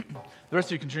The rest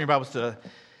of you can turn your Bibles to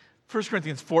 1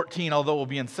 Corinthians 14, although we'll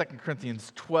be in 2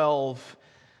 Corinthians 12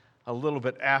 a little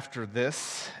bit after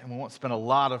this, and we won't spend a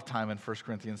lot of time in 1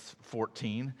 Corinthians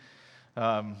 14.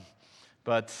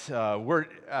 But we're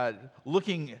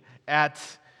looking at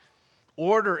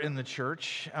order in the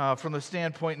church from the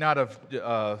standpoint not of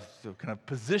kind of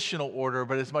positional order,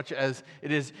 but as much as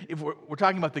it is, if we're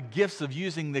talking about the gifts of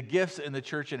using the gifts in the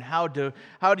church and how do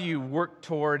you work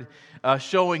toward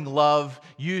showing love,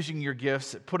 using your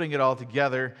gifts, putting it all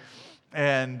together.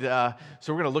 And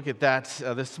so we're going to look at that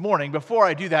this morning. Before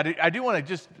I do that, I do want to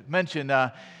just mention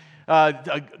kind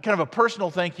of a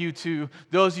personal thank you to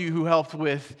those of you who helped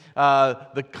with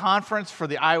the conference for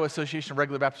the Iowa Association of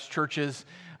Regular Baptist Churches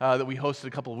that we hosted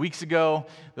a couple of weeks ago.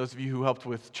 Those of you who helped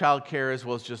with childcare as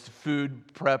well as just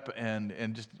food prep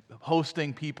and just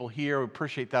hosting people here. We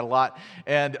appreciate that a lot.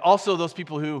 And also those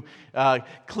people who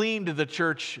cleaned the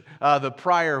church the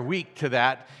prior week to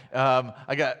that.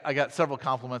 I got several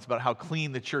compliments about how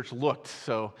clean the church looked.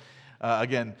 So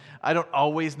again, I don't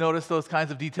always notice those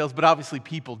kinds of details, but obviously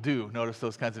people do notice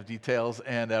those kinds of details,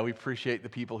 and we appreciate the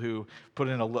people who put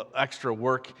in a little extra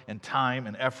work and time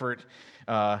and effort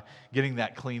getting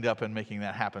that cleaned up and making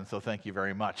that happen. So thank you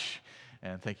very much,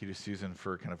 and thank you to Susan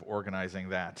for kind of organizing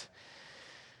that.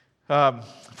 1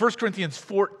 Corinthians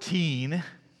 14,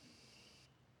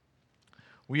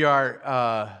 we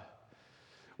are...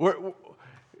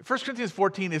 1 Corinthians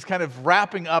 14 is kind of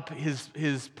wrapping up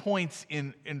his points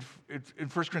in 1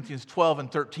 Corinthians 12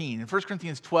 and 13. In 1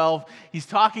 Corinthians 12, he's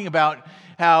talking about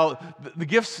how the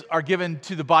gifts are given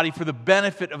to the body for the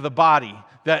benefit of the body,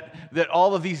 that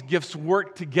all of these gifts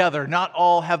work together. Not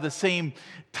all have the same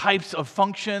types of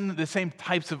function, the same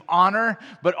types of honor,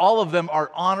 but all of them are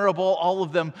honorable, all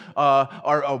of them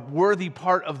are a worthy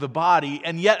part of the body,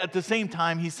 and yet at the same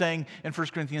time, he's saying in 1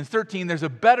 Corinthians 13, there's a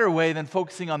better way than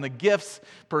focusing on the gifts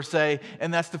per se,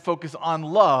 and that's to focus on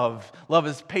love. Love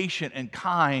is patient and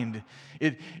kind.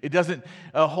 It doesn't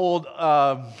hold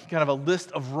kind of a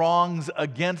list of wrongs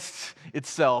against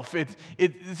itself.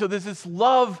 So there's this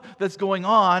love that's going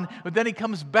on, but then he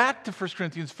comes back to 1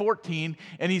 Corinthians 14,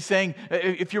 and he's saying,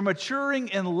 if you're maturing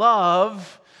in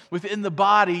love within the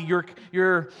body,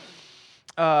 you're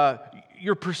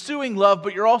pursuing love,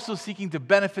 but you're also seeking to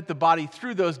benefit the body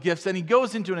through those gifts. And he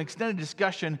goes into an extended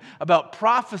discussion about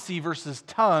prophecy versus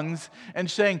tongues, and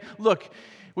saying, look,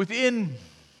 within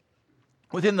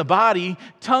the body,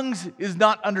 tongues is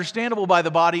not understandable by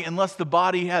the body unless the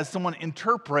body has someone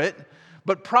interpret,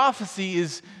 but prophecy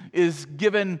is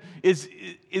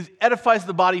edifies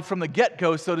the body from the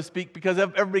get-go, so to speak, because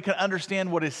everybody can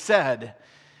understand what is said.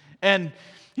 And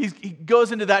he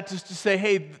goes into that just to say,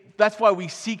 hey, that's why we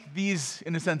seek these,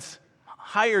 in a sense,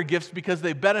 higher gifts, because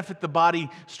they benefit the body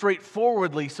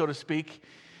straightforwardly, so to speak.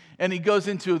 And he goes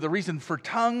into the reason for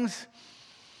tongues.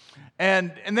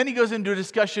 And then he goes into a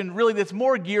discussion really that's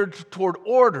more geared toward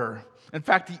order. In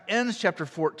fact, he ends chapter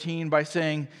 14 by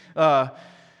saying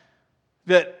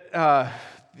that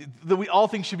all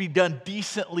things should be done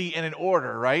decently and in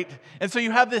order, right? And so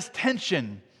you have this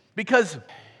tension because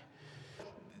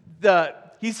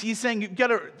he's saying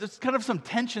there's kind of some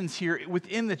tensions here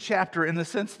within the chapter, in the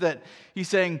sense that he's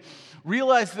saying,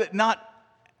 realize that not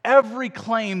every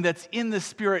claim that's in the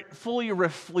Spirit fully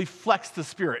reflects the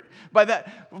Spirit. By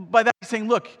that, he's saying,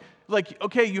 look, like,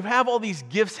 okay, you have all these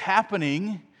gifts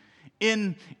happening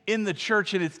in the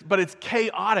church, but it's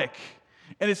chaotic.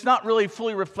 And it's not really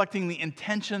fully reflecting the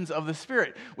intentions of the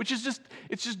Spirit, which is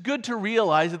it's just good to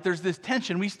realize that there's this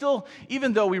tension. We still,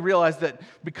 even though we realize that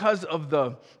because of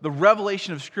the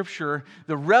revelation of Scripture,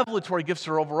 the revelatory gifts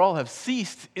overall have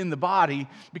ceased in the body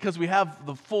because we have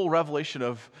the full revelation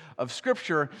of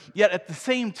Scripture, yet at the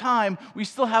same time, we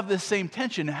still have this same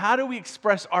tension. How do we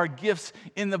express our gifts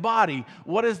in the body?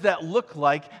 What does that look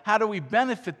like? How do we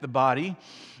benefit the body?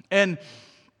 And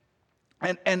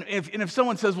if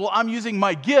someone says, well, I'm using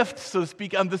my gift, so to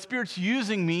speak, the Spirit's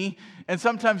using me, and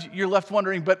sometimes you're left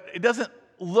wondering, but it doesn't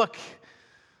look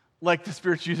like the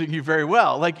Spirit's using you very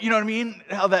well. Like, you know what I mean?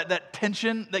 How that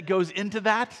tension that goes into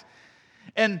that.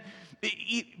 And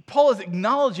Paul is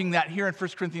acknowledging that here in 1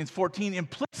 Corinthians 14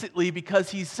 implicitly,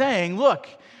 because he's saying, look,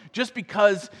 just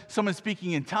because someone's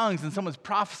speaking in tongues and someone's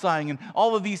prophesying and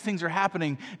all of these things are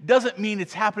happening doesn't mean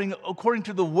it's happening according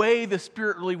to the way the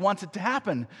Spirit really wants it to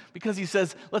happen. Because he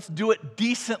says, let's do it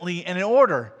decently and in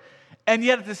order. And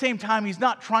yet at the same time, he's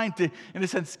not trying to, in a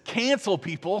sense, cancel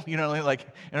people. You know, like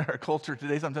in our culture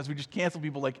today, sometimes we just cancel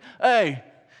people like, hey,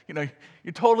 you know,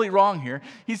 you're totally wrong here.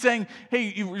 He's saying,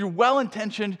 hey, you're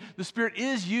well-intentioned. The Spirit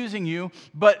is using you,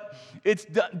 but it's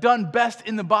done best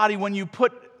in the body when you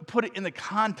put it in the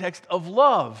context of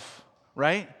love,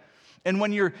 right? And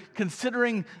when you're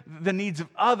considering the needs of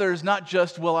others, not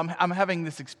just, well, I'm having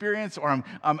this experience, or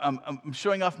I'm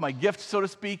showing off my gift, so to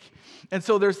speak. And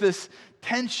so there's this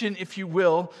tension, if you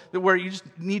will, that where you just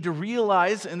need to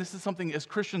realize, and this is something as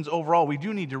Christians overall we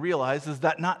do need to realize, is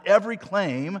that not every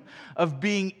claim of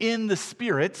being in the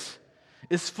Spirit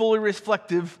is fully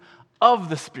reflective of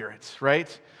the Spirit,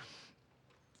 right?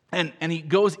 And he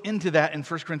goes into that in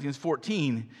 1 Corinthians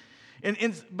 14.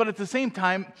 But at the same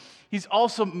time, he's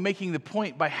also making the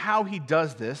point by how he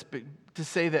does this, but to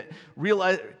say that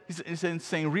realize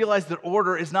that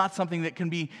order is not something that can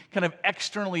be kind of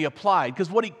externally applied. Because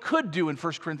what he could do in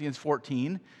 1 Corinthians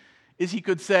 14 is he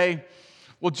could say,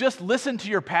 well, just listen to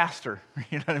your pastor.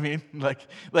 You know what I mean?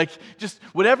 Like just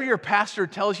whatever your pastor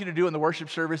tells you to do in the worship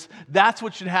service, that's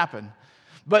what should happen.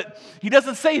 But he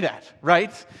doesn't say that,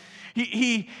 right?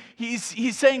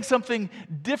 He's saying something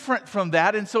different from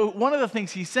that, and so one of the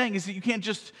things he's saying is that you can't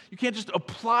just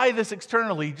apply this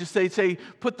externally. Just say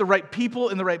put the right people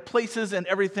in the right places, and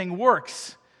everything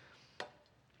works.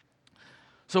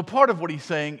 So part of what he's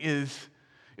saying is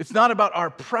it's not about our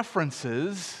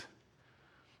preferences,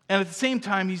 and at the same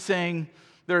time he's saying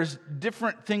there's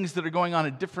different things that are going on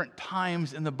at different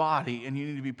times in the body, and you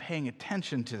need to be paying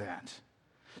attention to that.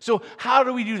 So how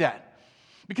do we do that?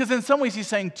 Because in some ways he's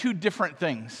saying two different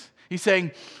things. He's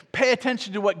saying, pay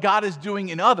attention to what God is doing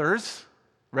in others,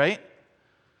 right?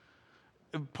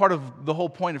 Part of the whole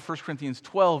point of 1 Corinthians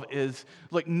 12 is,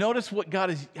 notice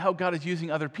how God is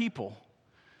using other people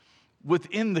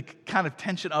within the kind of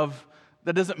tension of,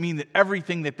 that doesn't mean that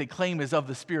everything that they claim is of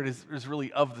the Spirit is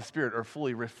really of the Spirit or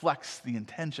fully reflects the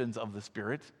intentions of the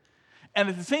Spirit. And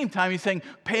at the same time, he's saying,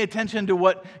 pay attention to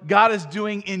what God is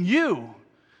doing in you.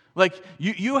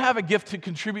 You have a gift to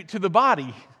contribute to the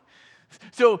body.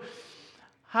 So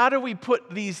how do we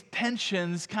put these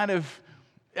tensions kind of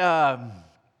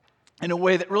in a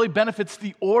way that really benefits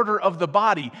the order of the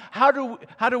body? How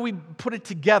do we put it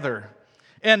together?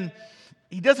 And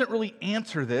he doesn't really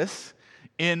answer this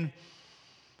in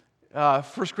 1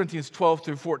 Corinthians 12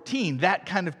 through 14. That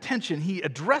kind of tension, he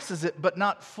addresses it, but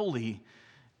not fully.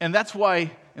 And that's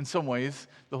why, in some ways,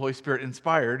 the Holy Spirit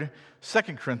inspired 2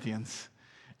 Corinthians.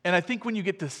 And I think when you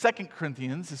get to 2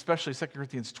 Corinthians, especially 2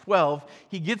 Corinthians 12,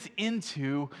 he gets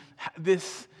into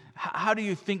this, how do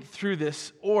you think through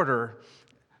this order,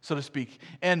 so to speak.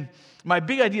 And my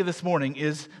big idea this morning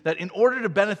is that in order to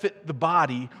benefit the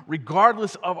body,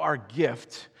 regardless of our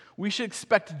gift, we should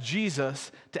expect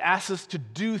Jesus to ask us to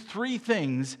do three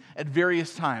things at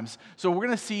various times. So we're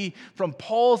going to see from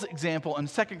Paul's example in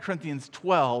 2 Corinthians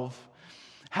 12,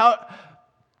 how,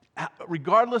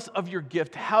 regardless of your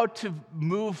gift, how to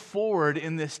move forward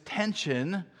in this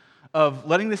tension of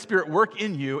letting the Spirit work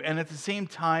in you and at the same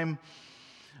time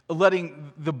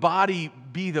letting the body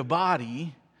be the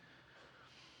body.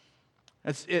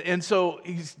 And so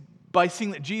he's by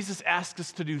seeing that Jesus asks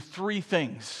us to do three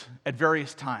things at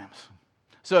various times.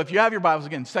 So if you have your Bibles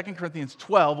again, 2 Corinthians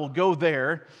 12, we'll go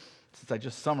there, since I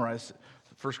just summarized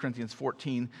 1 Corinthians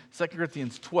 14, 2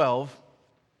 Corinthians 12.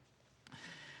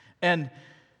 And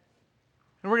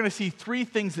we're going to see three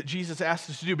things that Jesus asks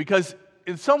us to do, because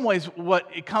in some ways what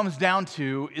it comes down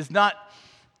to is not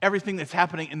everything that's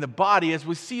happening in the body. As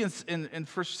we see in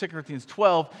 2 Corinthians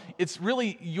 12, it's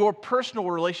really your personal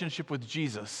relationship with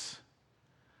Jesus.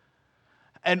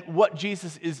 And what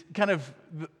Jesus is kind of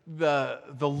the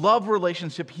love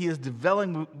relationship he is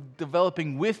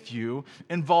developing with you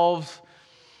involves,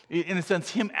 in a sense,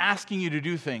 him asking you to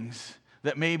do things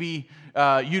that maybe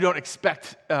you don't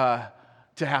expect to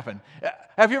happen.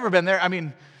 Have you ever been there? I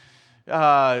mean,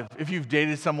 if you've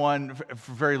dated someone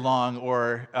for very long,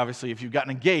 or obviously if you've gotten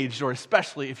engaged, or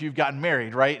especially if you've gotten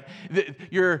married, right?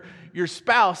 Your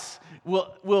spouse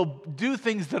will do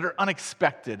things that are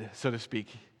unexpected, so to speak.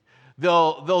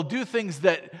 They'll do things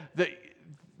that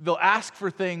they'll ask for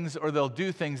things, or they'll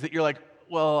do things that you're like,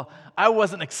 well, I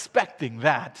wasn't expecting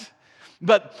that.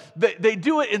 But they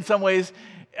do it in some ways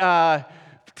to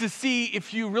see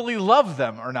if you really love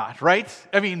them or not, right?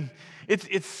 I mean, it's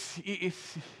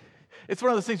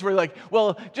one of those things where you're like,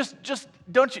 well, just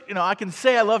don't you know, I can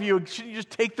say I love you, should you just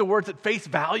take the words at face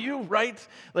value, right?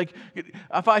 Like,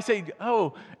 if I say,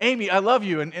 oh, Amy, I love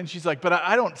you, and she's like, but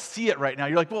I don't see it right now.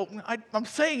 You're like, well, I'm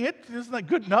saying it, isn't that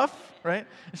good enough, right?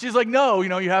 And she's like, no,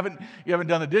 you haven't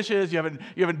done the dishes, you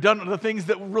haven't done the things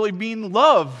that really mean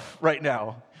love right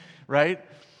now, right?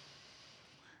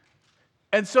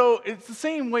 And so it's the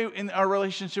same way in our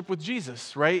relationship with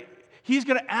Jesus, right? He's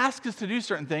going to ask us to do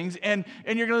certain things, and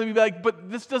you're going to be like, but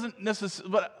this doesn't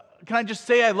necessarily, but can I just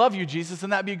say I love you, Jesus,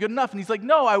 and that be good enough? And he's like,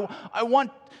 no, I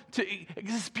want to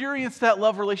experience that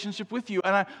love relationship with you,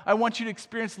 and I want you to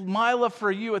experience my love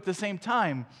for you at the same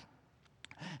time.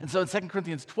 And so in 2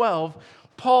 Corinthians 12,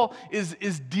 Paul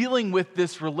is dealing with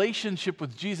this relationship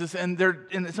with Jesus, and they're,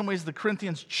 in some ways, the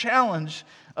Corinthians' challenge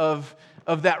of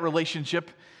that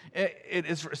relationship. It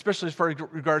is, especially as far as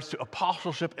regards to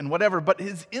apostleship and whatever, but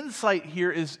his insight here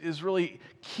is really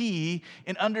key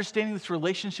in understanding this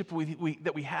relationship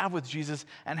that we have with Jesus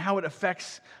and how it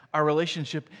affects our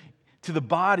relationship to the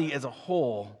body as a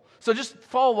whole. So just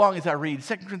follow along as I read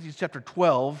 2 Corinthians chapter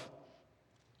 12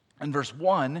 and verse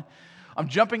 1. I'm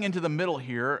jumping into the middle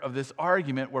here of this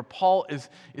argument where Paul is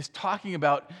talking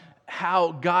about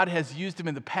how God has used him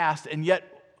in the past, and yet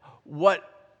what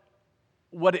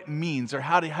it means, or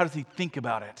how does he think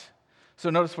about it. So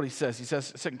notice what he says. He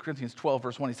says, 2 Corinthians 12,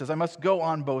 verse 1, he says, I must go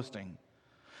on boasting.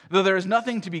 Though there is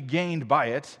nothing to be gained by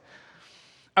it,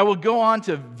 I will go on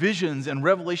to visions and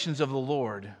revelations of the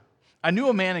Lord. I knew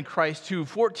a man in Christ who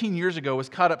 14 years ago was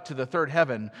caught up to the third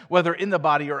heaven, whether in the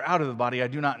body or out of the body, I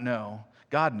do not know.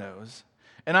 God knows.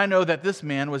 And I know that this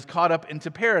man was caught up into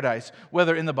paradise,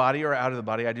 whether in the body or out of the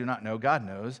body, I do not know, God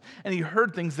knows. And he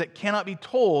heard things that cannot be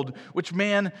told, which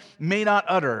man may not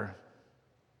utter.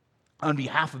 On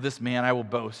behalf of this man I will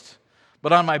boast,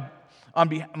 but on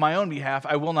my own behalf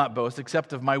I will not boast,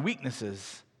 except of my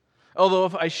weaknesses. Although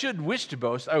if I should wish to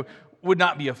boast, I would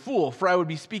not be a fool, for I would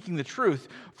be speaking the truth.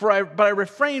 But I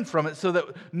refrain from it, so that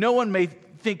no one may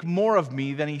think more of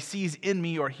me than he sees in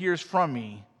me or hears from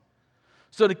me.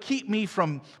 So to keep me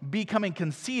from becoming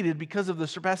conceited because of the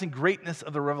surpassing greatness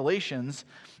of the revelations,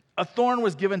 a thorn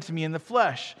was given to me in the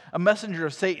flesh, a messenger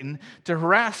of Satan, to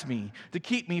harass me, to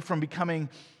keep me from becoming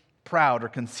proud or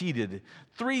conceited.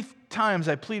 3 times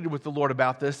I pleaded with the Lord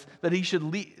about this, that it should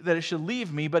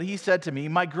leave me, but he said to me,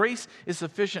 my grace is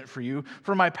sufficient for you,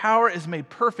 for my power is made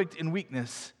perfect in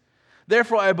weakness.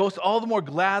 Therefore, I boast all the more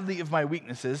gladly of my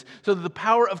weaknesses, so that the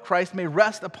power of Christ may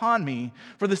rest upon me.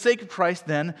 For the sake of Christ,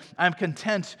 then, I am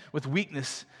content with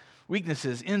weaknesses,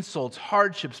 insults,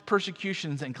 hardships,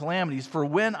 persecutions, and calamities. For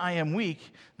when I am weak,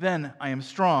 then I am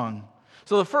strong.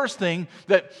 So the first thing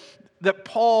that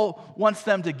Paul wants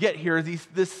them to get here, these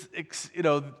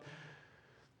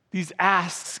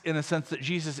asks, in a sense, that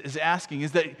Jesus is asking,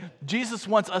 is that Jesus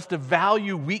wants us to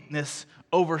value weakness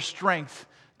over strength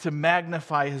to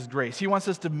magnify his grace. He wants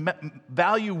us to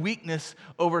value weakness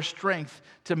over strength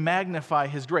to magnify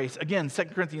his grace. Again, 2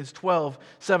 Corinthians 12,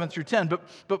 7 through 10.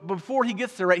 But before he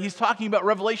gets there, right, he's talking about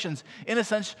revelations, in a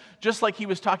sense, just like he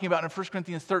was talking about in 1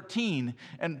 Corinthians 13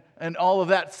 and all of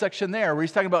that section there, where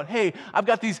he's talking about, hey, I've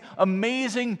got these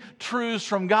amazing truths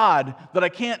from God that I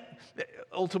can't,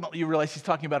 ultimately you realize he's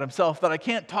talking about himself, that I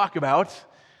can't talk about.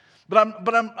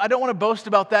 But I don't want to boast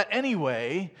about that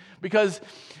anyway, because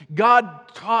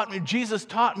Jesus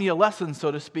taught me a lesson,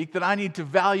 so to speak, that I need to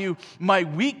value my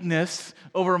weakness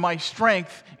over my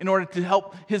strength in order to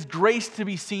help his grace to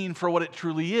be seen for what it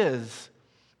truly is.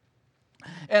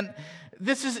 And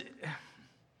this is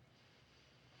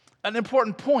an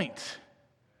important point,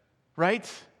 right?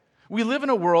 We live in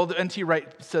a world, N.T. Wright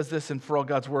says this in For All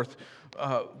God's Worth,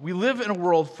 we live in a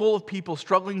world full of people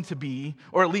struggling to be,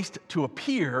 or at least to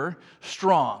appear,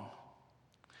 strong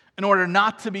in order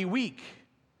not to be weak.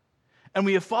 And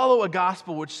we follow a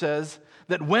gospel which says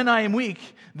that when I am weak,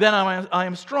 then I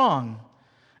am strong.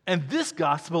 And this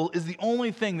gospel is the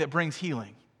only thing that brings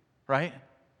healing, right?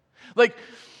 Like,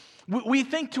 we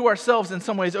think to ourselves in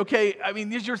some ways, okay, I mean,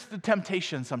 these are the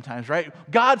temptations sometimes, right?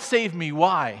 God saved me,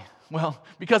 why? Well,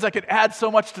 because I could add so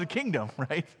much to the kingdom,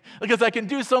 right? Because I can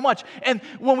do so much. And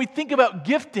when we think about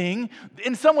gifting,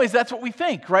 in some ways that's what we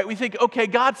think, right? We think, okay,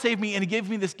 God saved me and he gave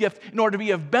me this gift in order to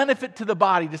be of benefit to the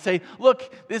body, to say,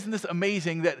 look, isn't this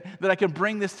amazing that I can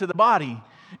bring this to the body?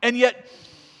 And yet,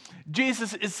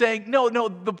 Jesus is saying, no,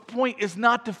 the point is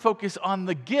not to focus on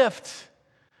the gift.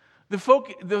 The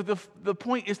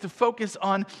point is to focus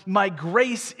on my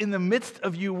grace in the midst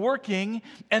of you working.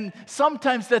 And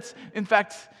sometimes that's, in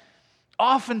fact,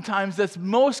 oftentimes that's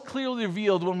most clearly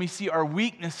revealed when we see our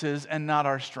weaknesses and not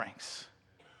our strengths.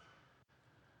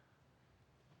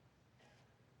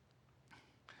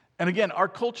 And again, our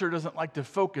culture doesn't like to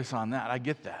focus on that. I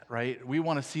get that, right? We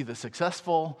want to see the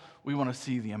successful. We want to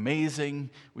see the amazing.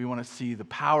 We want to see the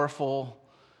powerful.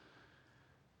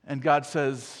 And God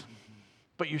says,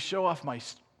 but you show off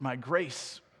my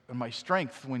grace and my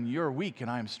strength when you're weak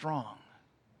and I am strong.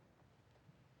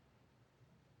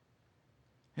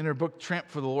 In her book, Tramp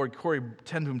for the Lord, Corrie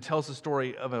ten Boom tells the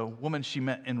story of a woman she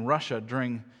met in Russia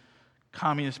during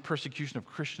communist persecution of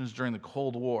Christians during the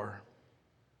Cold War.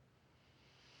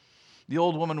 The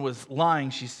old woman was lying,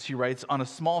 she writes, on a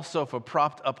small sofa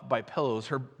propped up by pillows.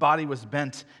 Her body was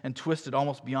bent and twisted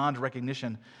almost beyond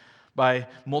recognition by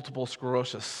multiple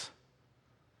sclerosis.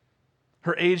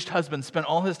 Her aged husband spent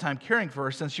all his time caring for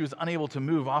her since she was unable to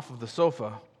move off of the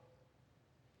sofa.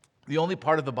 The only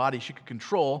part of the body she could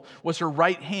control was her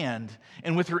right hand,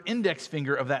 and with her index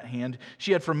finger of that hand,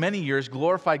 she had for many years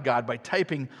glorified God by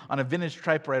typing on a vintage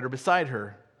typewriter beside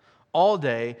her. All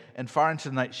day and far into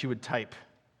the night she would type.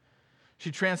 She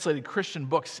translated Christian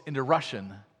books into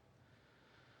Russian,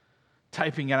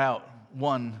 typing it out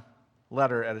one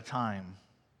letter at a time.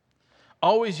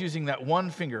 Always using that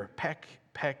one finger, peck,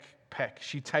 peck, peck,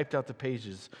 she typed out the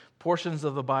pages, portions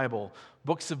of the Bible,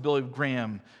 books of Billy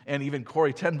Graham, and even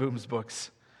Corrie ten Boom's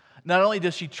books. Not only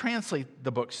does she translate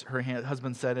the books, her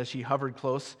husband said as she hovered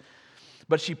close,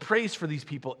 but she prays for these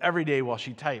people every day while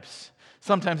she types.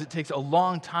 Sometimes it takes a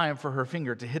long time for her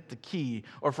finger to hit the key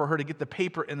or for her to get the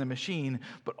paper in the machine,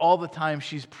 but all the time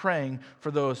she's praying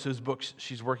for those whose books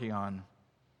she's working on.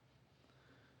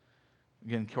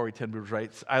 Again, Corrie ten Boom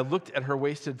writes, I looked at her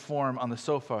wasted form on the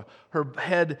sofa, her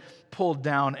head pulled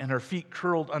down and her feet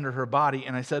curled under her body,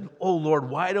 and I said, oh Lord,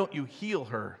 why don't you heal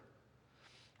her?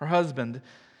 Her husband,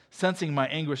 sensing my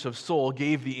anguish of soul,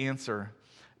 gave the answer.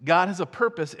 God has a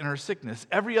purpose in her sickness.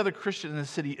 Every other Christian in the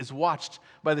city is watched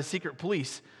by the secret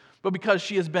police, but because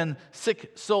she has been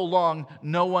sick so long,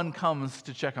 no one comes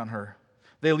to check on her.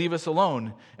 They leave us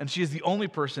alone, and she is the only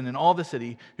person in all the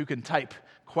city who can type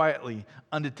quietly,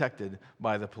 undetected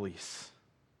by the police.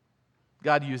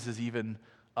 God uses even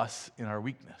us in our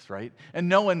weakness, right? And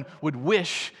no one would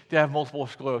wish to have multiple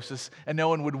sclerosis, and no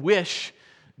one would wish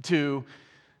to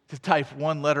type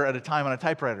one letter at a time on a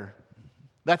typewriter.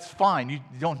 That's fine.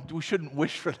 We shouldn't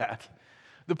wish for that.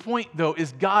 The point, though,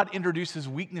 is God introduces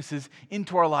weaknesses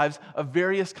into our lives of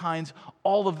various kinds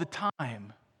all of the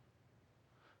time.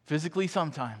 Physically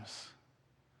sometimes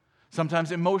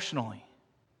emotionally.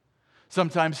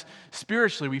 Sometimes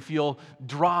spiritually we feel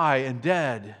dry and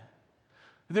dead.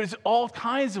 There's all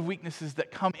kinds of weaknesses that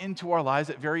come into our lives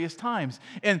at various times.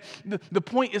 And the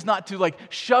point is not to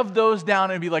shove those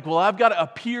down and be like, well, I've got to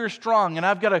appear strong and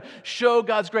I've got to show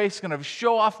God's grace, going to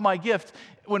show off my gift.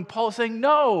 When Paul is saying,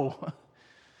 no.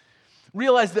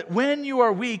 Realize that when you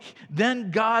are weak,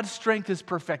 then God's strength is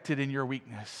perfected in your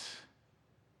weakness.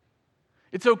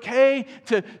 It's okay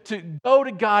to go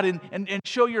to God and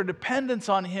show your dependence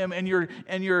on Him and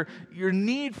your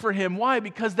need for Him. Why?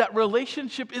 Because that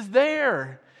relationship is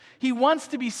there. He wants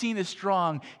to be seen as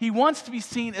strong. He wants to be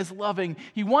seen as loving.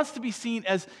 He wants to be seen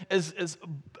as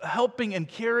helping and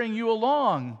carrying you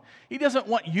along. He doesn't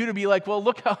want you to be like, well,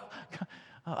 look how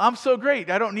I'm so great.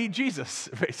 I don't need Jesus,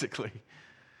 basically.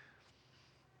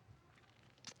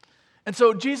 And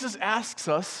so Jesus asks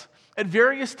us at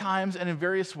various times and in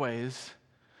various ways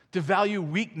to value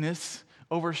weakness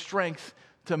over strength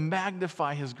to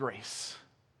magnify His grace.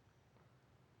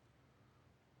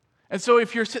 And so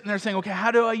if you're sitting there saying, okay,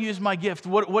 how do I use my gift?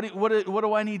 What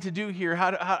do I need to do here?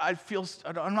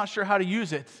 I'm not sure how to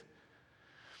use it.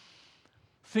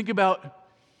 Think about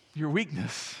your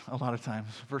weakness a lot of times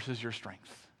versus your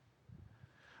strength.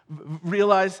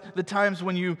 Realize the times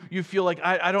when you feel like,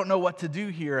 I don't know what to do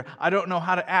here. I don't know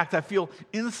how to act. I feel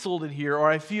insulted here,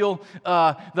 or I feel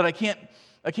that I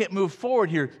can't move forward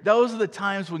here. Those are the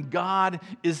times when God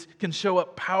can show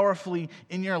up powerfully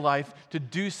in your life to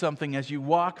do something as you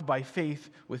walk by faith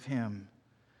with Him.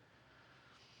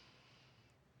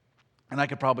 And I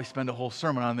could probably spend a whole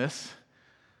sermon on this,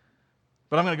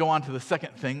 but I'm going to go on to the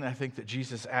second thing that I think that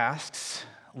Jesus asks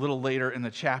a little later in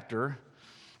the chapter,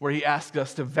 where He asks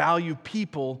us to value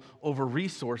people over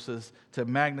resources to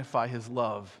magnify His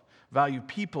love. Value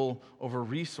people over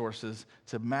resources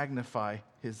to magnify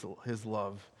His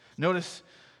love. Notice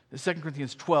 2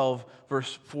 Corinthians 12,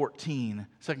 verse 14.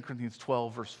 2 Corinthians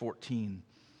 12, verse 14.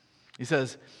 He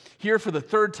says, here for the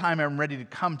third time I am ready to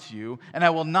come to you, and I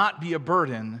will not be a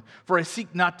burden, for I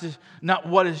seek not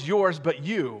what is yours, but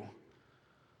you.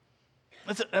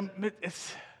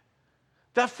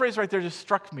 That phrase right there just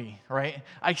struck me, right?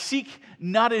 I seek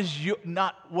not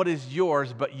what is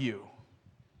yours, but you.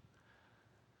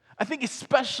 I think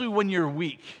especially when you're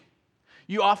weak,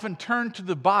 you often turn to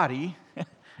the body and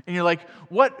you're like,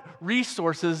 what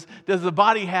resources does the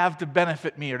body have to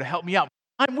benefit me or to help me out?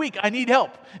 I'm weak, I need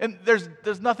help. And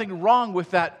there's nothing wrong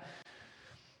with that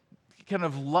kind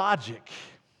of logic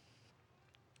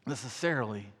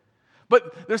necessarily.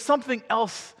 But there's something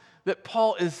else that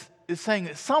Paul is saying,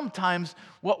 that sometimes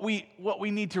what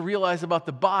we need to realize about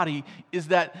the body is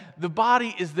that the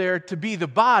body is there to be the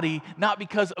body, not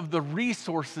because of the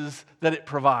resources that it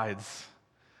provides.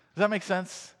 Does that make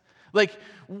sense? Like,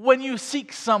 when you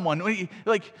seek someone,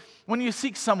 when you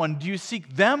seek someone, do you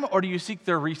seek them or do you seek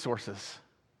their resources?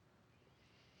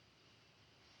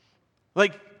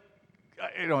 Like,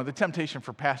 the temptation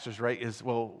for pastors, right, is,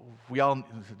 well, we all,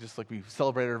 just like we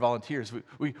celebrated our volunteers,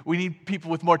 we need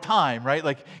people with more time, right?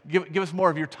 Like, give us more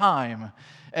of your time.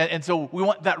 And so we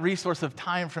want that resource of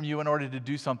time from you in order to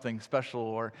do something special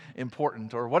or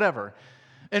important or whatever.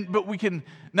 But we can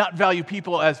not value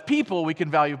people as people, we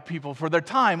can value people for their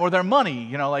time or their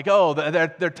money, like, oh,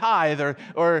 their tithe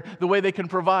or the way they can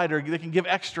provide or they can give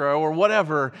extra or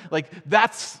whatever. Like,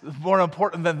 that's more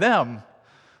important than them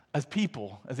as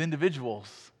people, as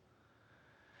individuals.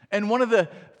 And one of the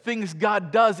things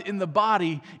God does in the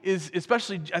body is,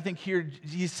 especially I think here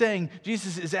he's saying,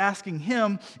 Jesus is asking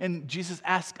him, and Jesus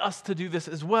asks us to do this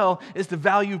as well, is to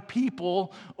value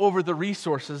people over the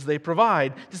resources they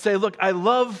provide. To say, look, I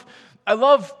love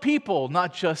people,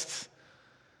 not just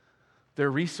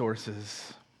their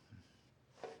resources.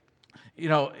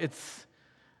 It's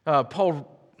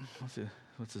Paul,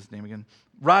 what's his name again?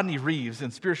 Rodney Reeves, in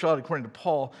Spirituality According to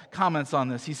Paul, comments on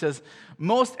this. He says,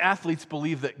 most athletes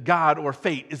believe that God or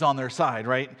fate is on their side,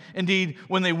 right? Indeed,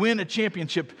 when they win a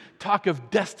championship, talk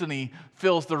of destiny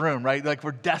fills the room, right? Like,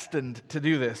 we're destined to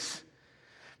do this.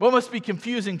 What must be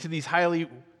confusing to these highly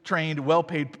trained,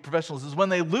 well-paid professionals is when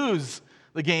they lose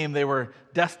the game they were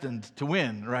destined to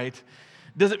win, right?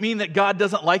 Does it mean that God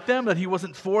doesn't like them, that he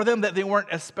wasn't for them, that they weren't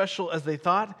as special as they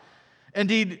thought?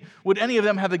 Indeed, would any of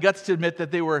them have the guts to admit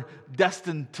that they were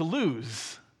destined to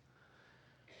lose?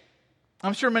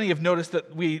 I'm sure many have noticed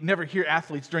that we never hear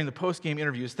athletes during the post-game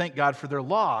interviews thank God for their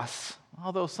loss,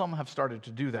 although some have started to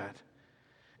do that.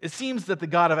 It seems that the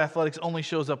God of athletics only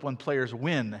shows up when players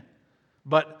win.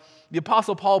 But the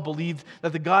Apostle Paul believed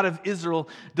that the God of Israel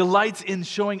delights in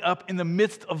showing up in the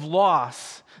midst of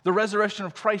loss. The resurrection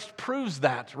of Christ proves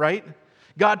that, right?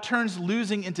 God turns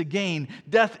losing into gain,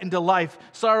 death into life,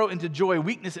 sorrow into joy,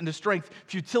 weakness into strength,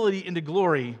 futility into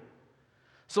glory.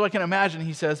 So I can imagine,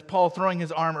 he says, Paul throwing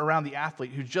his arm around the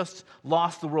athlete who just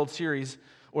lost the World Series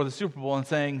or the Super Bowl and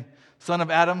saying, son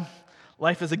of Adam,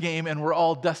 life is a game and we're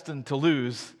all destined to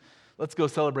lose. Let's go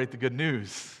celebrate the good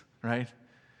news, right?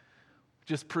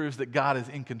 Just proves that God is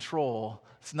in control.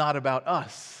 It's not about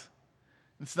us.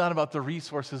 It's not about the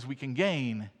resources we can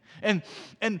gain. And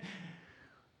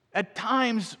at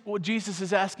times, what Jesus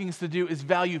is asking us to do is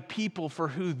value people for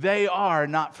who they are,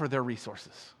 not for their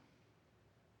resources.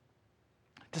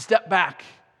 To step back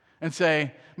and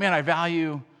say, man, I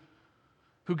value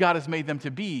who God has made them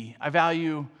to be. I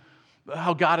value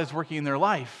how God is working in their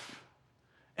life.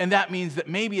 And that means that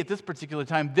maybe at this particular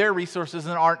time, their resources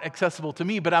aren't accessible to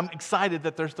me, but I'm excited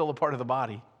that they're still a part of the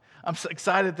body. I'm so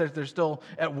excited that they're still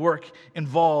at work,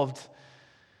 involved,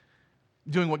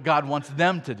 doing what God wants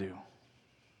them to do.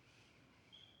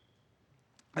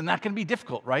 And that can be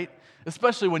difficult, right?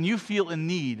 Especially when you feel in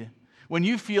need. When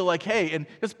you feel like, hey, and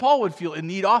because Paul would feel in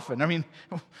need often. I mean,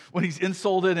 when he's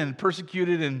insulted and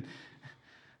persecuted and,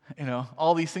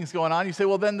 all these things going on, you say,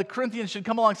 well, then the Corinthians should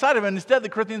come alongside him. And instead, the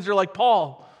Corinthians are like,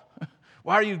 Paul,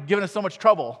 why are you giving us so much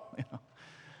trouble?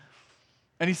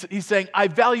 And he's saying, I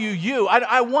value you.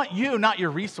 I want you, not your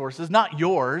resources, not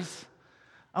yours.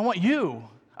 I want you.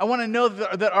 I want to know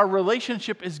that our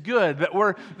relationship is good,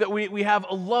 that we have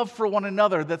a love for one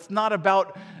another that's not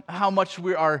about how much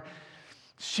we are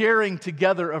sharing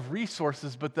together of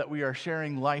resources, but that we are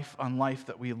sharing life on life,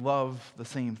 that we love the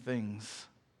same things.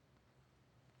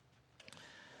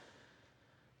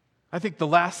 I think the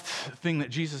last thing that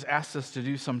Jesus asks us to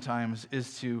do sometimes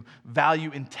is to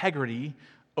value integrity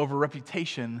over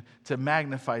reputation to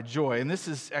magnify joy. And this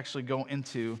is actually going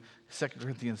into 2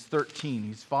 Corinthians 13.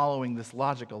 He's following this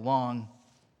logic along.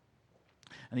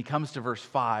 And he comes to verse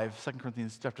 5, 2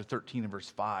 Corinthians chapter 13 and verse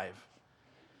 5.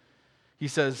 He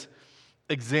says,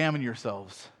 examine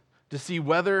yourselves to see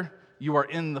whether you are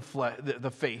in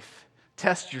the faith.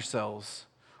 Test yourselves,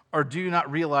 or do you not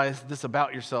realize this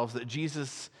about yourselves, that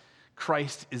Jesus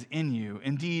Christ is in you?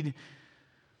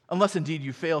 Unless indeed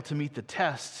you fail to meet the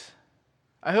test.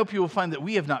 I hope you will find that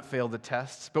we have not failed the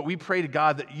tests, but we pray to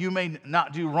God that you may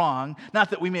not do wrong, not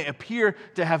that we may appear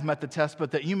to have met the test,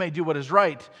 but that you may do what is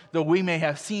right, though we may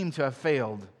have seemed to have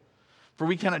failed. For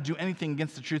we cannot do anything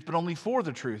against the truth, but only for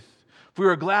the truth. For we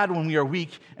are glad when we are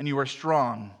weak and you are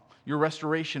strong. Your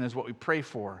restoration is what we pray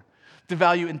for. To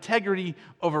value integrity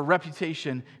over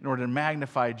reputation in order to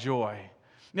magnify joy.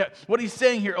 Now, what he's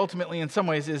saying here ultimately in some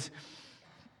ways is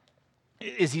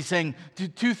he's saying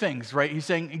two things, right? He's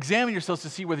saying examine yourselves to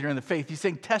see whether you're in the faith. He's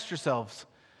saying test yourselves.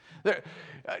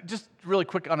 Just really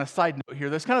quick on a side note here,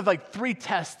 there's kind of like 3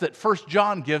 tests that 1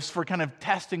 John gives for kind of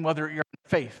testing whether you're in the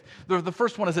faith. The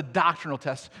first one is a doctrinal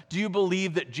test. Do you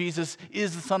believe that Jesus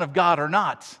is the Son of God or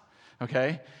not?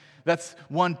 Okay? That's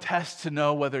one test to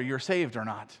know whether you're saved or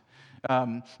not.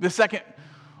 The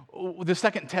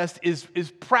second test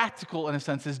is practical in a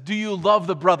sense, is do you love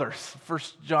the brothers?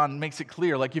 First John makes it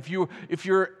clear. Like if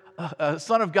you're a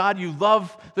son of God, you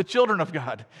love the children of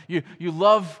God. You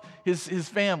love his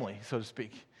family, so to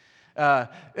speak.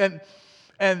 And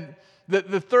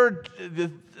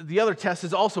the other test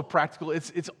is also practical.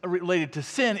 It's related to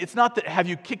sin. It's not that have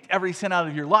you kicked every sin out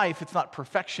of your life. It's not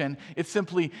perfection. It's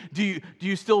simply do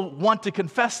you still want to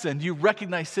confess sin? Do you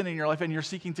recognize sin in your life and you're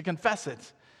seeking to confess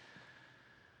it?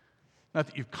 Not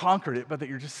that you've conquered it, but that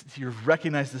you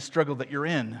recognize the struggle that you're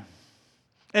in.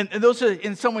 And those are,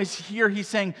 in some ways, here he's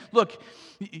saying, look,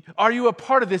 are you a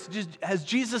part of this? Is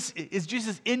Jesus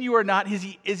in you or not? Is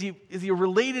he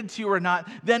related to you or not?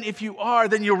 Then if you are,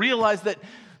 then you'll realize that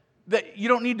you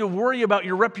don't need to worry about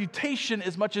your reputation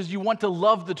as much as you want to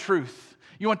love the truth.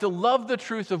 You want to love the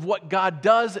truth of what God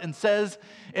does and says,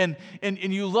 and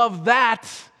you love that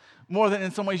more than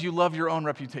in some ways you love your own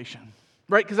reputation.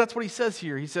 Right? Because that's what he says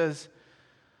here. He says,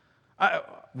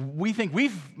 we think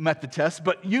we've met the test,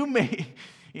 but you may,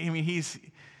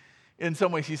 in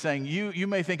some ways he's saying, you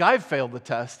may think I've failed the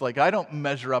test, like I don't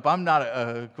measure up, I'm not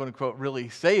quote unquote really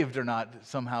saved or not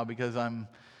somehow because I'm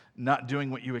not doing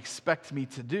what you expect me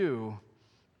to do.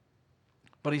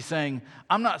 But he's saying,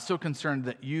 I'm not so concerned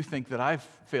that you think that I've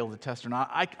failed the test or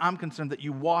not. I'm concerned that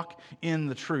you walk in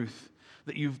the truth,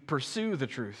 that you pursue the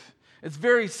truth. It's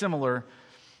very similar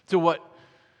to what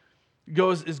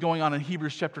is going on in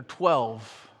Hebrews chapter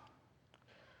 12,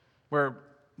 where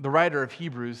the writer of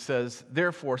Hebrews says,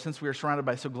 therefore, since we are surrounded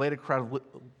by so great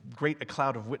a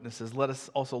cloud of witnesses, let us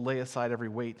also lay aside every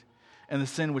weight and the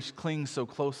sin which clings so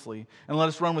closely, and let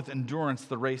us run with endurance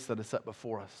the race that is set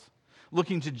before us.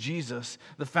 Looking to Jesus,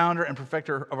 the founder and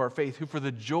perfecter of our faith, who for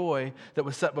the joy that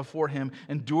was set before him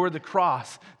endured the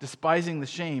cross, despising the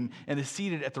shame, and is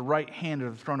seated at the right hand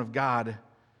of the throne of God.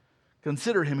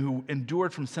 Consider him who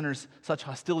endured from sinners such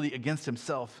hostility against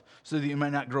himself, so that you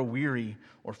might not grow weary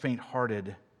or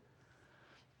faint-hearted.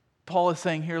 Paul is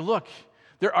saying here, look,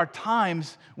 there are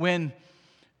times when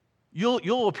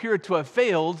you'll appear to have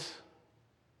failed,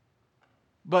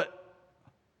 but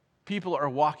people are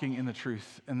walking in the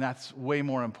truth, and that's way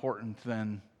more important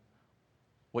than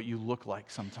what you look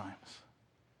like sometimes.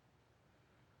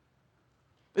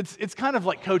 It's kind of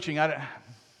like coaching.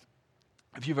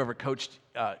 If you've ever coached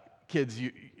kids,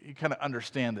 you kind of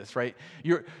understand this, right?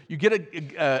 You get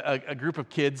a group of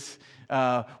kids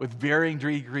with varying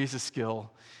degrees of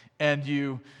skill, and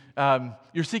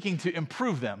you're seeking to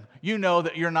improve them. You know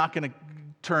that you're not going to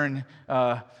turn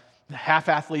half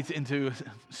athletes into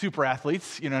super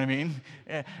athletes, you know what I mean?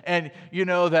 And you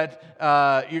know that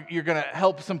you're going to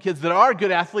help some kids that are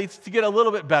good athletes to get a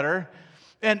little bit better.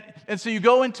 And so you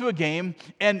go into a game,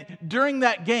 and during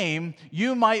that game,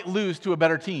 you might lose to a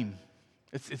better team.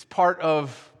 It's part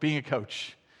of being a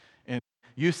coach in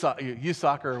youth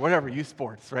soccer or whatever, youth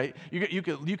sports, right? You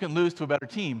can lose to a better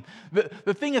team.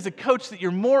 The thing as a coach that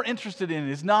you're more interested in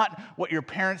is not what your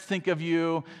parents think of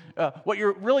you. What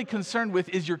you're really concerned with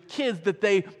is your kids, that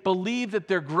they believe that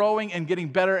they're growing and getting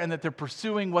better and that they're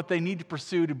pursuing what they need to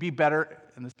pursue to be better.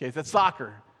 In this case, that's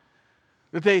soccer.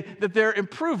 That they're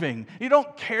improving. You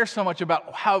don't care so much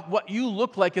about what you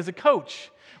look like as a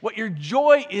coach. What your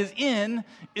joy is in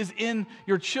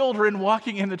your children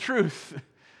walking in the truth.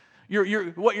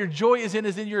 What your joy is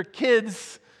in your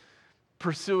kids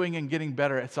pursuing and getting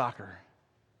better at soccer.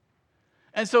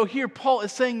 And so here Paul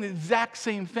is saying the exact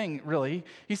same thing, really.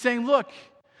 He's saying, look,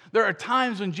 there are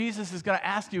times when Jesus is going to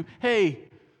ask you, hey,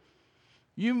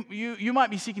 you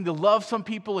might be seeking to love some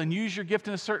people and use your gift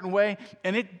in a certain way,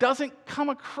 and it doesn't come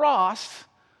across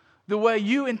the way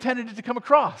you intended it to come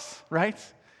across, right?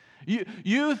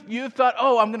 You thought,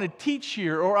 oh, I'm going to teach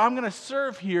here or I'm going to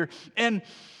serve here, and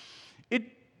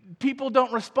people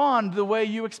don't respond the way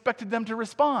you expected them to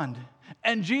respond.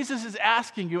 And Jesus is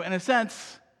asking you, in a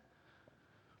sense,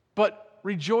 but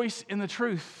rejoice in the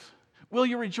truth. Will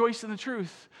you rejoice in the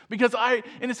truth? Because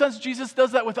in a sense, Jesus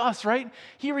does that with us, right?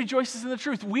 He rejoices in the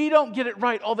truth. We don't get it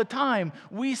right all the time.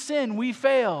 We sin, we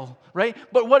fail, right?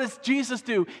 But what does Jesus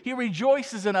do? He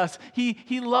rejoices in us.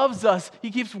 He loves us.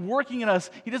 He keeps working in us.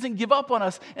 He doesn't give up on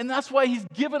us. And that's why he's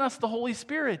given us the Holy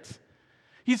Spirit.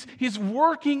 He's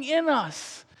working in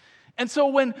us. And so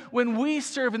when we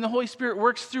serve and the Holy Spirit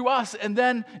works through us, and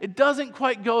then it doesn't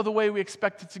quite go the way we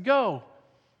expect it to go,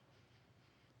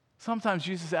 sometimes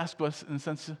Jesus asks us, in a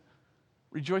sense,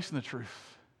 rejoice in the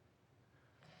truth.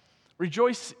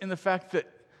 Rejoice in the fact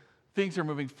that things are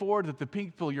moving forward, that the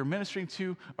people you're ministering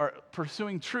to are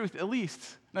pursuing truth at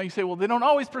least. Now you say, well, they don't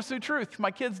always pursue truth.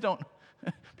 My kids don't.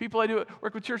 People I do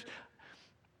work with church,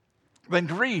 then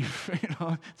grieve.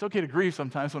 It's okay to grieve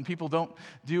sometimes when people don't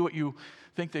do what you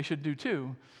think they should do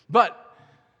too. But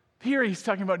here he's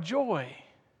talking about joy.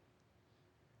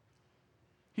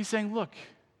 He's saying, look,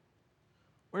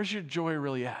 where's your joy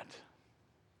really at?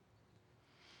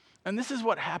 And this is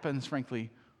what happens, frankly,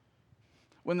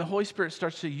 when the Holy Spirit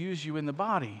starts to use you in the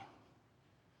body,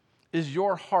 is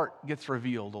your heart gets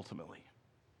revealed ultimately.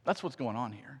 That's what's going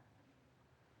on here.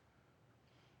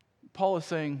 Paul is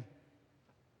saying,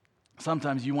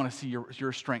 sometimes you want to see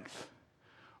your strength,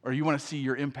 or you want to see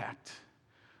your impact,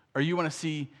 or you want to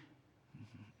see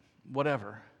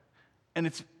whatever. And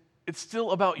it's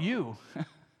still about you.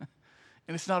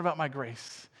 And it's not about my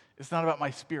grace. It's not about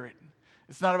my spirit.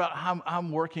 It's not about how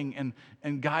I'm working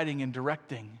and guiding and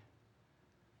directing.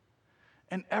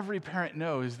 And every parent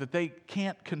knows that they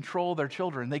can't control their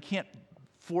children. They can't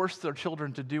force their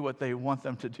children to do what they want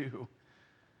them to do.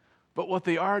 But what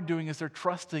they are doing is they're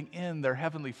trusting in their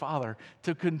Heavenly Father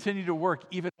to continue to work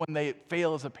even when they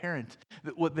fail as a parent.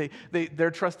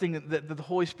 They're trusting that the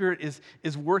Holy Spirit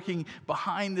is working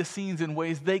behind the scenes in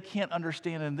ways they can't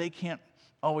understand and they can't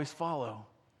always follow.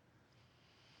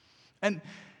 And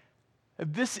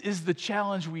this is the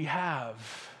challenge we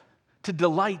have, to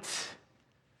delight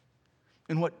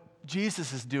in what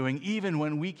Jesus is doing even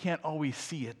when we can't always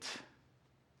see it.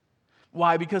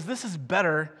 Why? Because this is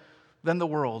better than the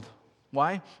world.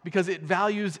 Why? Because it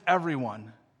values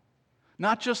everyone,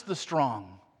 not just the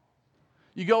strong.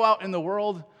 You go out in the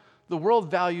world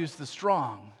values the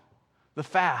strong, the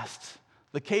fast,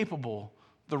 the capable,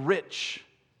 the rich,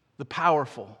 the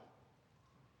powerful.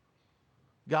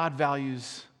 God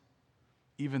values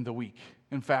even the weak.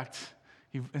 In fact,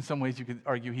 in some ways you could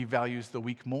argue he values the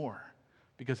weak more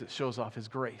because it shows off his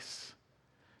grace.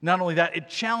 Not only that, it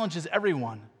challenges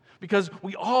everyone. Because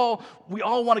we all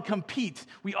want to compete.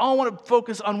 We all want to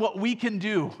focus on what we can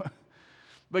do.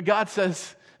 But God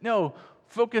says, no,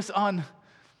 focus on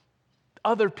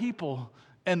other people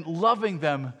and loving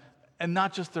them and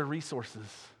not just their resources.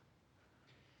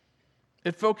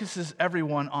 It focuses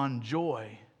everyone on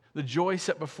joy, the joy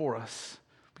set before us.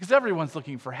 Because everyone's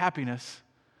looking for happiness.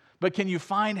 But can you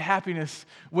find happiness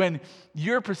when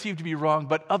you're perceived to be wrong,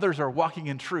 but others are walking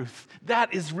in truth?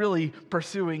 That is really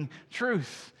pursuing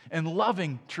truth and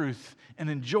loving truth and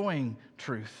enjoying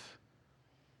truth.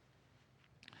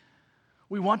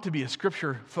 We want to be a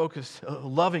Scripture-focused,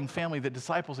 loving family that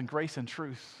disciples in grace and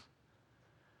truth.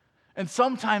 And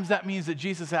sometimes that means that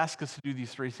Jesus asks us to do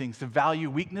these three things: to value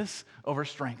weakness over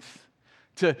strength,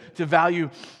 to value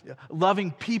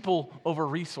loving people over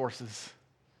resources,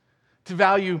 to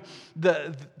value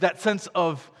that sense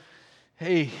of,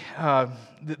 hey,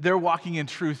 they're walking in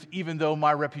truth even though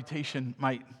my reputation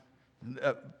might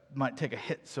take a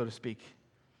hit, so to speak.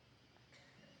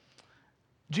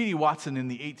 G.D. Watson in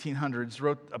the 1800s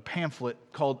wrote a pamphlet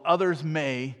called Others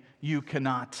May, You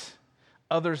Cannot.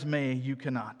 Others May, You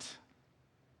Cannot.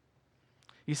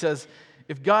 He says,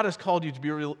 if God has called you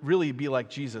to really be like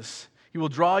Jesus, He will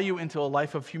draw you into a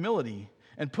life of humility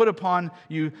and put upon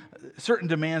you certain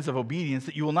demands of obedience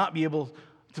that you will not be able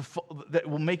to, that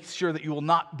will make sure that you will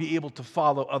not be able to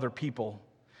follow other people.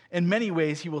 In many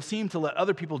ways, He will seem to let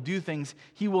other people do things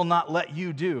He will not let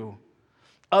you do.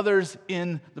 Others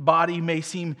in the body may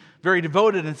seem very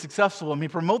devoted and successful and may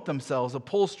promote themselves,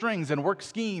 pull strings and work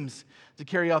schemes to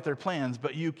carry out their plans,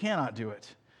 but you cannot do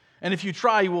it. And if you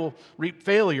try, you will reap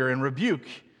failure and rebuke.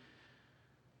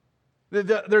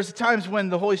 There's times when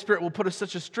the Holy Spirit will put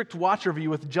such a strict watch over you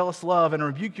with jealous love and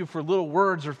rebuke you for little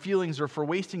words or feelings or for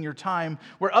wasting your time,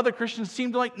 where other Christians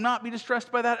seem to not be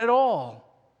distressed by that at all.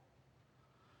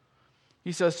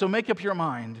 He says, so make up your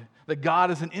mind that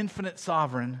God is an infinite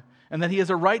sovereign and that He has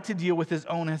a right to deal with His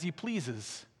own as He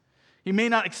pleases. He may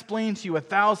not explain to you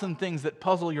 1,000 things that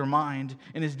puzzle your mind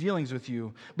in His dealings with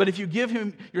you, but if you give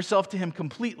yourself to Him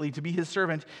completely to be His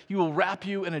servant, He will wrap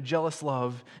you in a jealous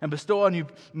love and bestow on you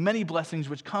many blessings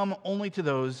which come only to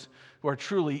those who are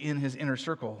truly in His inner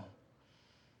circle.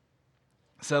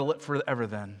 Settle it forever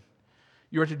then.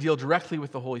 You are to deal directly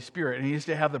with the Holy Spirit, and He is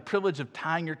to have the privilege of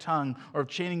tying your tongue or of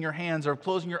chaining your hands or of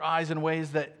closing your eyes in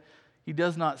ways that He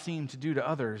does not seem to do to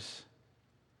others.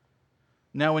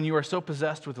 Now, when you are so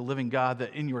possessed with the living God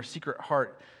that in your secret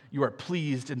heart you are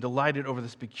pleased and delighted over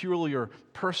this peculiar,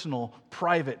 personal,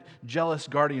 private, jealous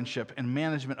guardianship and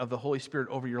management of the Holy Spirit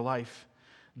over your life,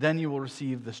 then you will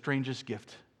receive the strangest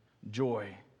gift, joy,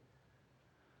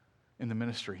 in the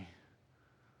ministry.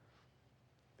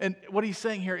 And what he's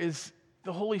saying here is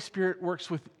the Holy Spirit works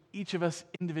with each of us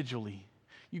individually.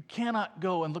 You cannot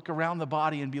go and look around the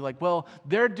body and be like, well,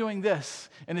 they're doing this,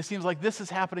 and it seems like this is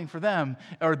happening for them,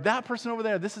 or that person over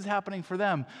there, this is happening for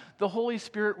them. The Holy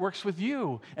Spirit works with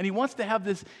you, and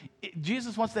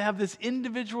Jesus wants to have this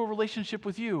individual relationship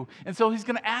with you. And so he's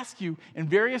going to ask you in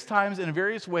various times and in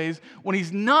various ways when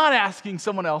he's not asking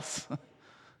someone else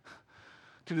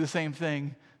to do the same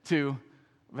thing, to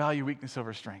value weakness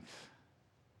over strength,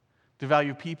 to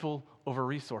value people over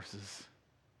resources,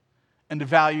 and to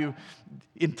value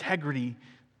integrity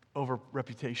over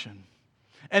reputation.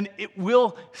 And it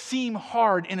will seem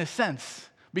hard in a sense,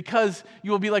 because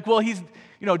you will be like, well, he's,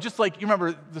 just like, you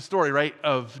remember the story, right,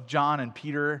 of John and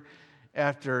Peter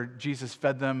after Jesus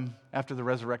fed them after the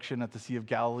resurrection at the Sea of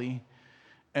Galilee.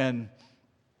 And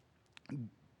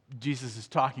Jesus is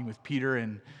talking with Peter,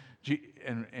 and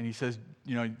he says,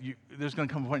 there's going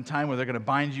to come a point in time where they're going to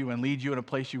bind you and lead you in a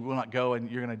place you will not go, and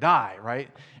you're going to die, right?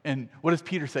 And what does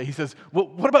Peter say? He says, well,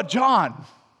 what about John?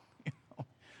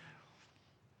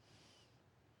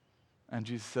 And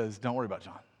Jesus says, don't worry about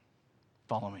John.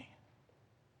 Follow me.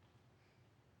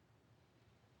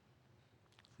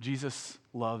 Jesus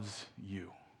loves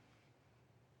you.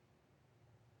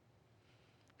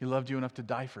 He loved you enough to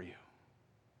die for you.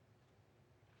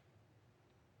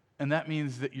 And that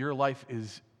means that your life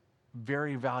is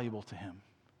very valuable to him.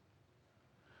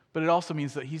 But it also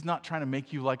means that he's not trying to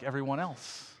make you like everyone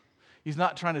else. He's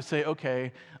not trying to say,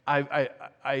 okay,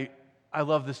 I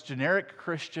love this generic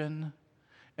Christian,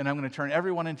 and I'm going to turn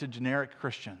everyone into generic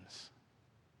Christians.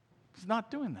 He's not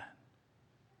doing that.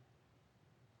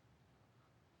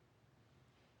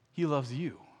 He loves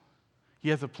you. He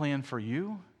has a plan for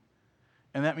you,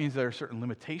 and that means there are certain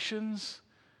limitations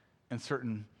and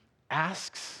certain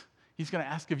asks he's going to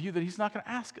ask of you that he's not going to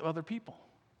ask of other people.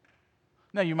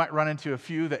 Now, you might run into a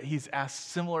few that he's asked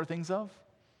similar things of.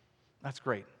 That's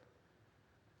great.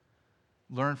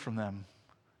 Learn from them.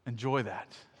 Enjoy that.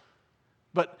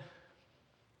 But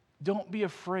don't be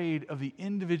afraid of the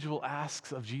individual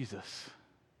asks of Jesus.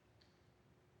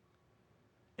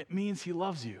 It means he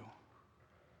loves you.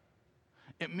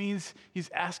 It means he's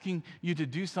asking you to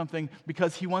do something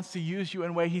because he wants to use you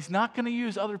in a way he's not going to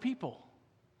use other people.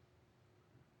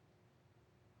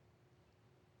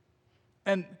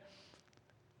 And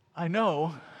I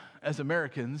know, as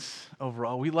Americans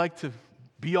overall, we like to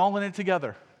be all in it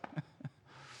together.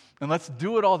 And let's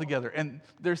do it all together. And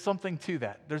there's something to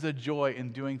that. There's a joy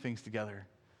in doing things together.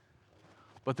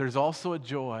 But there's also a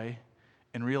joy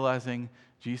in realizing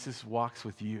Jesus walks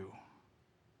with you.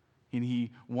 And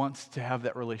he wants to have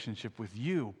that relationship with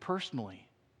you personally.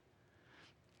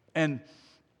 And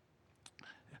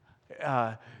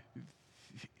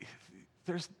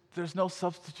there's no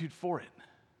substitute for it,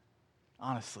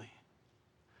 honestly.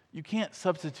 You can't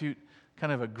substitute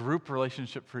kind of a group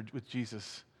relationship with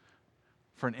Jesus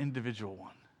for an individual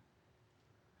one.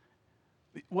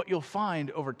 What you'll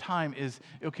find over time is,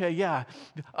 okay, yeah,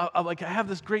 I have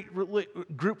this great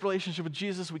group relationship with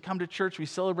Jesus. We come to church, we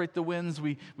celebrate the wins,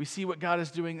 we see what God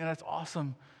is doing, and that's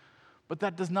awesome. But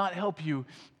that does not help you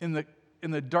in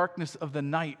the darkness of the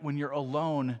night when you're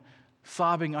alone,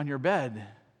 sobbing on your bed.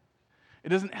 It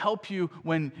doesn't help you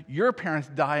when your parents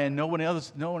die and no one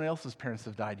else's parents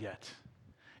have died yet.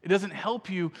 It doesn't help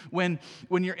you when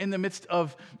you're in the midst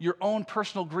of your own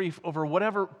personal grief over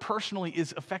whatever personally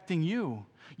is affecting you.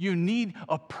 You need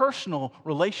a personal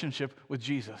relationship with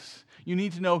Jesus. You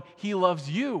need to know he loves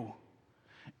you.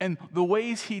 And the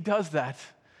ways he does that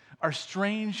are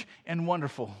strange and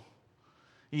wonderful.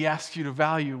 He asks you to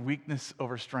value weakness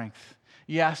over strength.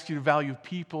 He asks you to value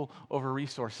people over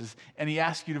resources. And he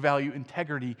asks you to value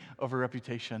integrity over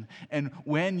reputation. And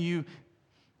when you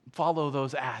follow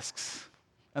those asks,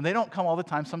 and they don't come all the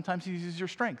time. Sometimes he uses your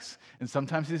strengths, and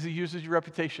sometimes he uses your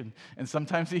reputation, and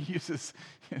sometimes he uses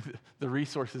the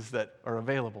resources that are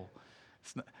available.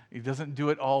 He doesn't do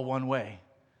it all one way.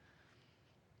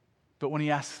 But when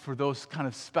he asks for those kind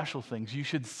of special things, you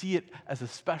should see it as a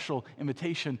special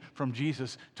invitation from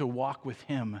Jesus to walk with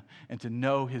him and to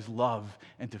know his love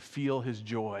and to feel his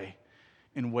joy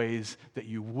in ways that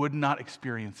you would not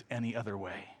experience any other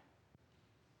way.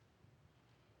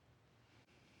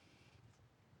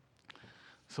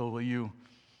 So will you,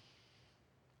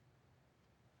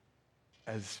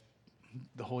 as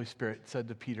the Holy Spirit said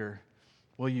to Peter,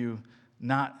 will you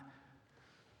not,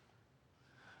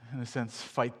 in a sense,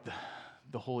 fight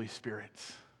the Holy Spirit?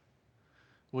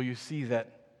 Will you see that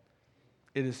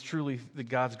it is truly that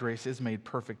God's grace is made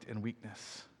perfect in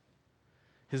weakness?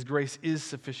 His grace is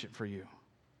sufficient for you,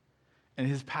 and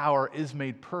his power is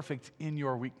made perfect in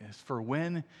your weakness. For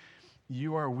when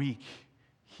you are weak,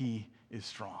 he is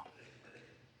strong.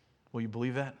 Will you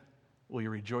believe that? Will you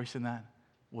rejoice in that?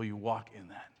 will you walk in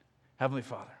that? Heavenly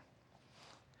Father,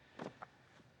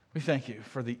 we thank you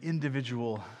for the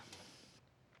individual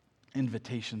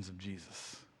invitations of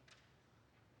Jesus.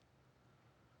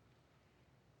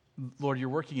 Lord, you're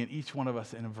working in each one of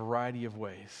us in a variety of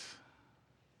ways.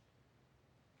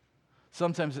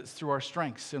 Sometimes it's through our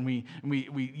strengths, and we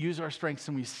use our strengths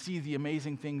and we see the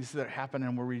amazing things that happen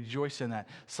and we rejoice in that.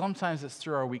 Sometimes it's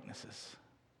through our weaknesses.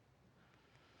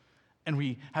 And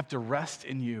we have to rest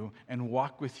in you and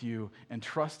walk with you and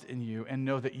trust in you and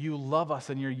know that you love us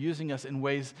and you're using us in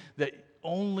ways that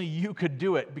only you could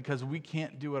do it because we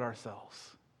can't do it ourselves.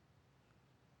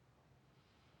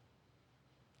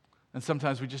 And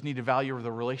sometimes we just need to value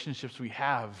the relationships we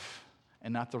have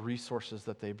and not the resources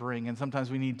that they bring. And sometimes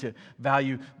we need to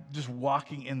value just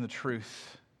walking in the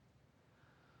truth.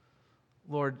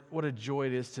 Lord, what a joy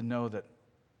it is to know that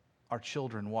our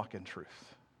children walk in truth.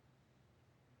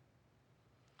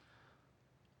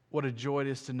 What a joy it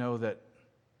is to know that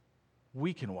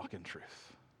we can walk in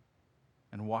truth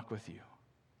and walk with you.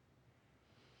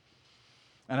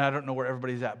 And I don't know where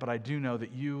everybody's at, but I do know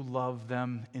that you love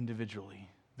them individually,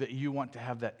 that you want to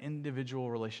have that individual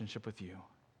relationship with you,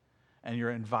 and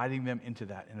you're inviting them into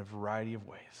that in a variety of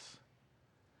ways.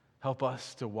 Help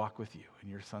us to walk with you. In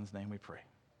your Son's name we pray.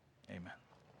 Amen.